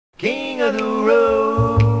King of the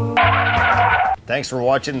Road. Thanks for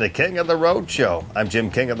watching the King of the Road show. I'm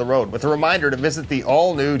Jim King of the Road with a reminder to visit the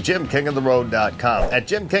all-new JimKingofTheRoad.com. At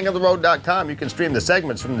JimKingofTheRoad.com, you can stream the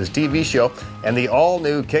segments from this TV show and the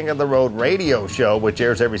all-new King of the Road radio show, which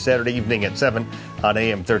airs every Saturday evening at 7 on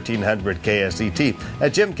AM 1300 KSET.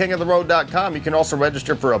 At JimKingofTheRoad.com, you can also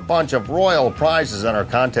register for a bunch of royal prizes on our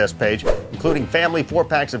contest page, including family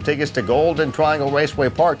 4-packs of tickets to Golden Triangle Raceway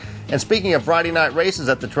Park. And speaking of Friday night races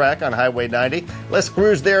at the track on Highway 90, let's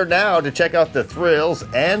cruise there now to check out the thrills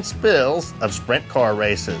and spills of sprint car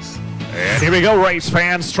races. And here we go, race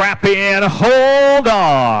fans. Strap in, hold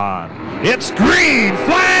on. It's green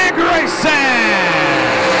flag racing.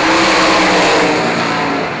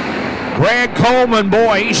 Greg Coleman,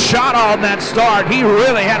 boy, he shot on that start. He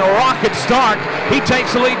really had a rocket start. He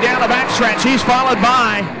takes the lead down the backstretch. He's followed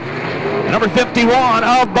by number 51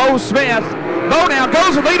 of Bo Smith. Bo now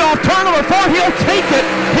goes the lead off turn number 4. He'll take it.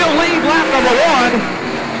 He'll lead lap number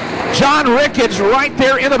 1. John Ricketts right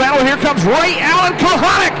there in the battle. Here comes Ray Allen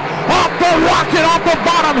Kohanic off the rocket, off the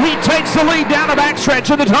bottom. He takes the lead down the backstretch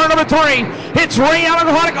in the turn number 3. It's Ray Allen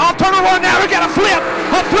Kohanic off turn number 1. Now we got a flip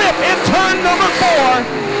in turn number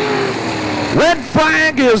 4. Red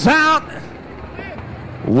flag is out.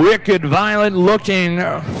 Wicked violent looking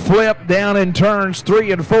flip down in turns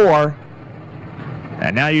 3 and 4.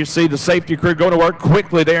 And now you see the safety crew go to work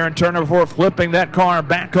quickly there in turn number 4, flipping that car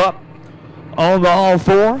back up on the all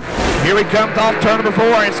 4. Here he comes off turn number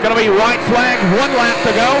 4. It's going to be white flag, 1 lap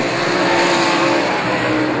to go.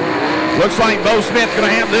 Looks like Bo Smith's going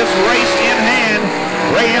to have this race in hand.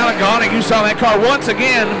 Ray Allen Kohanic, you saw that car once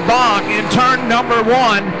again bog in turn number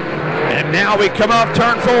 1. And now we come off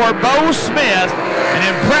turn 4. Bo Smith, an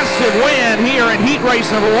impressive win here in heat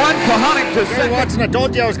race number 1. Kohanic to second. Watson, I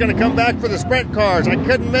told you I was going to come back for the sprint cars. I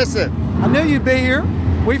couldn't miss it. I knew you'd be here.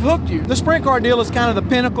 We've hooked you. The sprint car deal is kind of the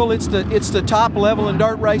pinnacle. It's the top level in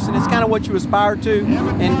dirt racing. It's kind of what you aspire to.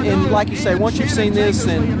 And like you say, once you've seen this,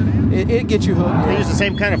 then it gets you hooked. They use the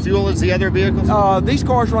same kind of fuel as the other vehicles? These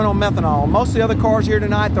cars run on methanol. Most of the other cars here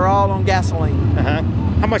tonight, they're all on gasoline.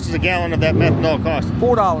 How much does a gallon of that methanol cost?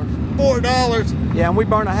 $4. $4? Yeah, and we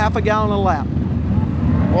burn a half a gallon a lap.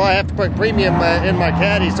 Well, I have to put premium in my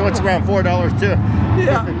caddy, so it's around $4 too.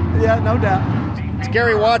 Yeah, no doubt. It's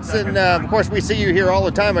Gary Watson. Of course, we see you here all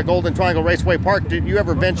the time at Golden Triangle Raceway Park. Did you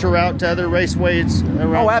ever venture out to other raceways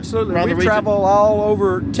around? Oh, absolutely. Around We travel all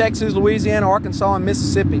over Texas, Louisiana, Arkansas, and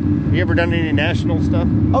Mississippi. You ever done any national stuff?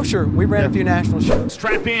 Oh, sure. We ran a few national shows.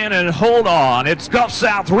 Strap in and hold on. It's Gulf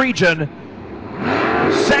South region.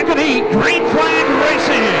 Second heat, green flag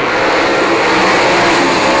racing.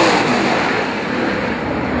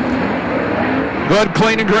 Good,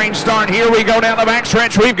 clean and green start. Here we go down the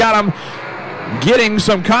backstretch. We've got them getting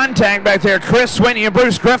some contact back there. Chris Swinney and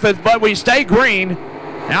Bruce Griffith, but we stay green.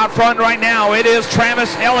 Out front right now, it is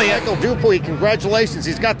Travis Elliott. Michael Dupuy, congratulations.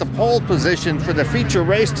 He's got the pole position for the feature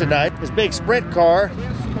race tonight. His big sprint car.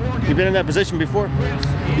 You've been in that position before?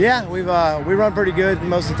 Yeah, we run pretty good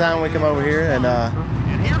most of the time when we come over here, and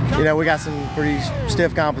you know, we got some pretty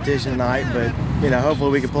stiff competition tonight, but you know,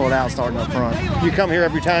 hopefully we can pull it out starting up front. You come here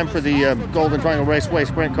every time for the Golden Triangle Raceway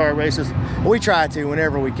sprint car races? We try to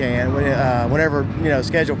whenever we can. Whenever you know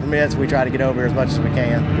schedule permits, we try to get over here as much as we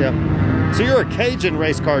can. Yeah. So you're a Cajun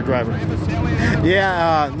race car driver?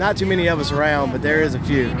 Yeah, not too many of us around, but there is a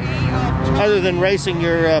few. Other than racing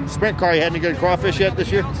your sprint car, you had any good crawfish yet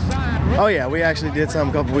this year? Oh yeah, we actually did some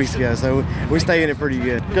a couple weeks ago, so we stay in it pretty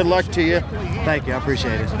good. Good luck to you. Thank you, I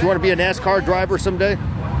appreciate it. Do you want to be a NASCAR driver someday?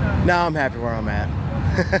 No, I'm happy where I'm at.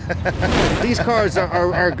 These cars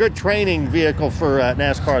are a good training vehicle for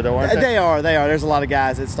NASCAR, though, aren't they? They are. There's a lot of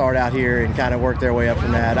guys that start out here and kind of work their way up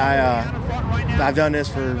from that. I've done this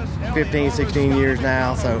for 15, 16 years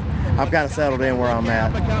now, so I've kind of settled in where I'm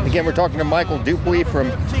at. Again, we're talking to Michael Dupuy from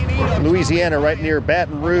Louisiana, right near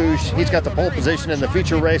Baton Rouge. He's got the pole position in the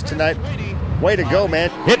feature race tonight. Way to go,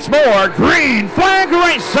 man. It's more green flag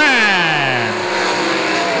racing.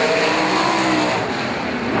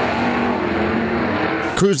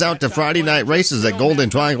 Cruise out to Friday night races at Golden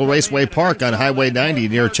Triangle Raceway Park on Highway 90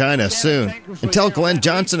 near China soon. And tell Glenn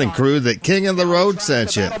Johnson and crew that King of the Road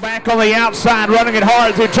sent you. Back on the outside, running it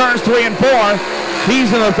hard through turns 3 and 4.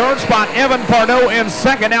 He's in the 3rd spot. Evan Pardo in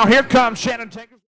 2nd. Now here comes Shannon Taker.